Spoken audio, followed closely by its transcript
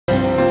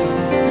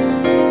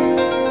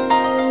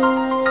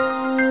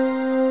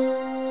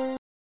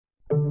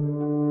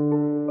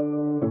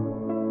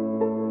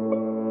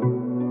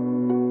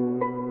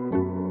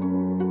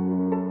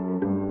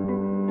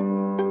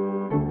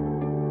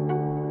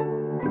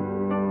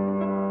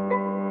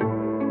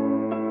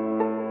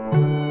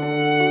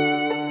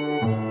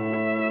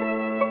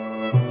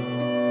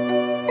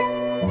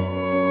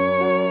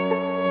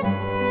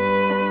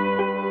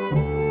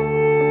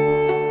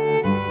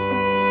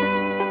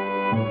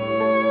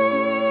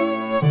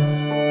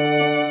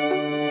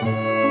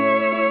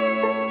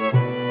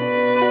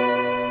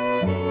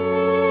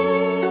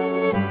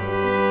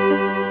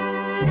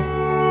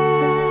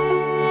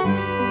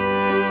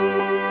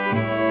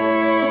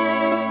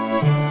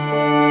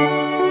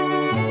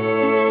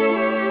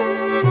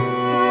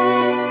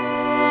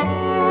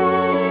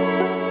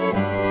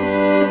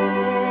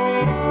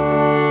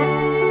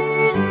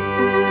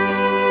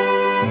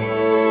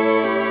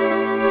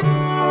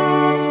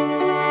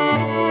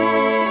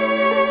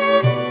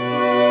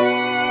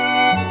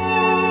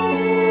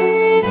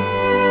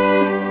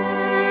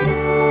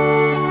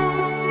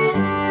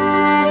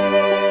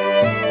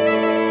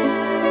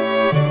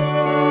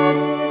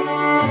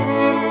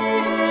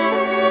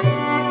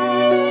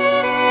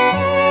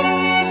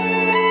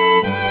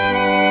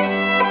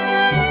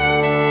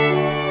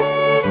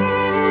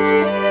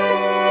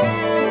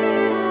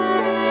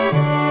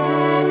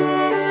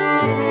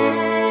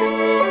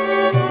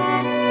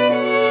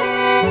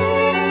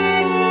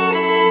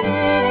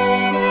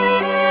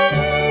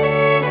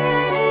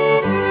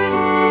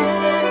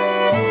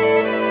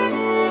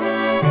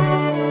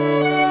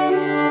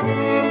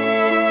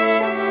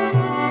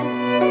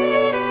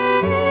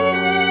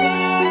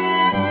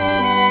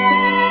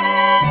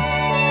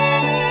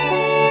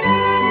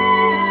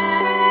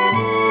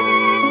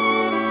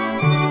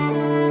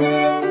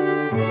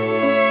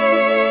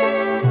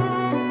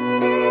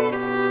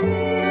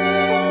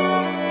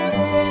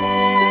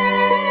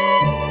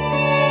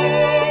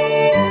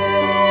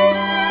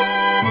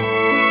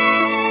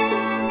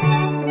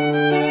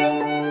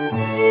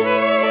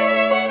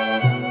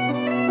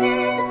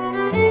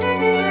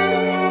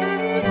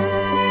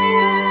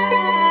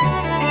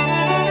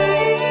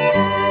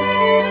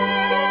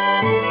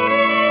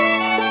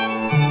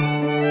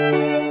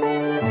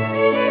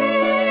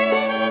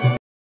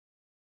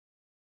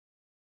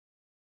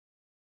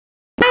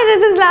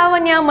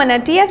లావణ్య మన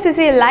TFCC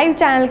live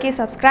channel కి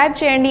subscribe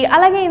చేయండి.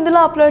 అలాగే ఇందులో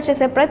అప్లోడ్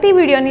చేసే ప్రతి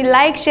వీడియోని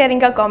లైక్, షేర్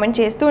ఇంకా కామెంట్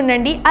చేస్తూ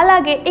ఉండండి.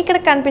 అలాగే ఇక్కడ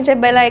కనిపించే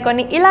బెల్ ఐకాన్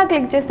ని ఇలా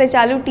క్లిక్ చేస్తే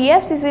చాలు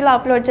TFCC లో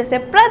అప్లోడ్ చేసే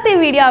ప్రతి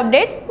వీడియో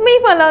అప్డేట్స్ మీ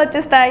ఫోన్లో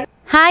వచ్చేస్తాయి.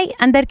 హాయ్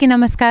అందరికీ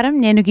నమస్కారం.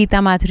 నేను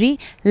Gita Madhuri.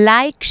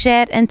 Like,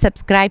 share and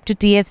subscribe to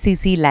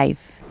TFCC live.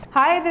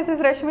 Hi, this is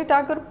Rashmi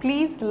Thakur.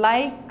 Please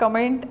like,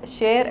 comment,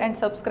 share and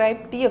subscribe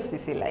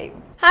TFCC Live.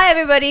 Hi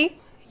everybody.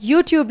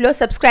 YouTube lo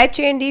subscribe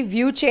cheyandi,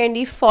 view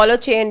cheyandi, follow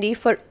cheyandi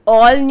for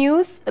all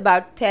news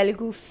about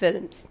Telugu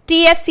films.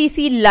 TFCC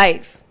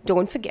Live.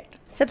 Don't forget.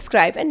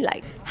 Subscribe and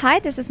like. Hi,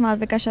 this is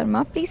Malvika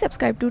Sharma. Please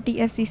subscribe to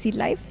TFCC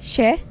Live,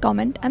 share,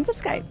 comment and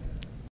subscribe.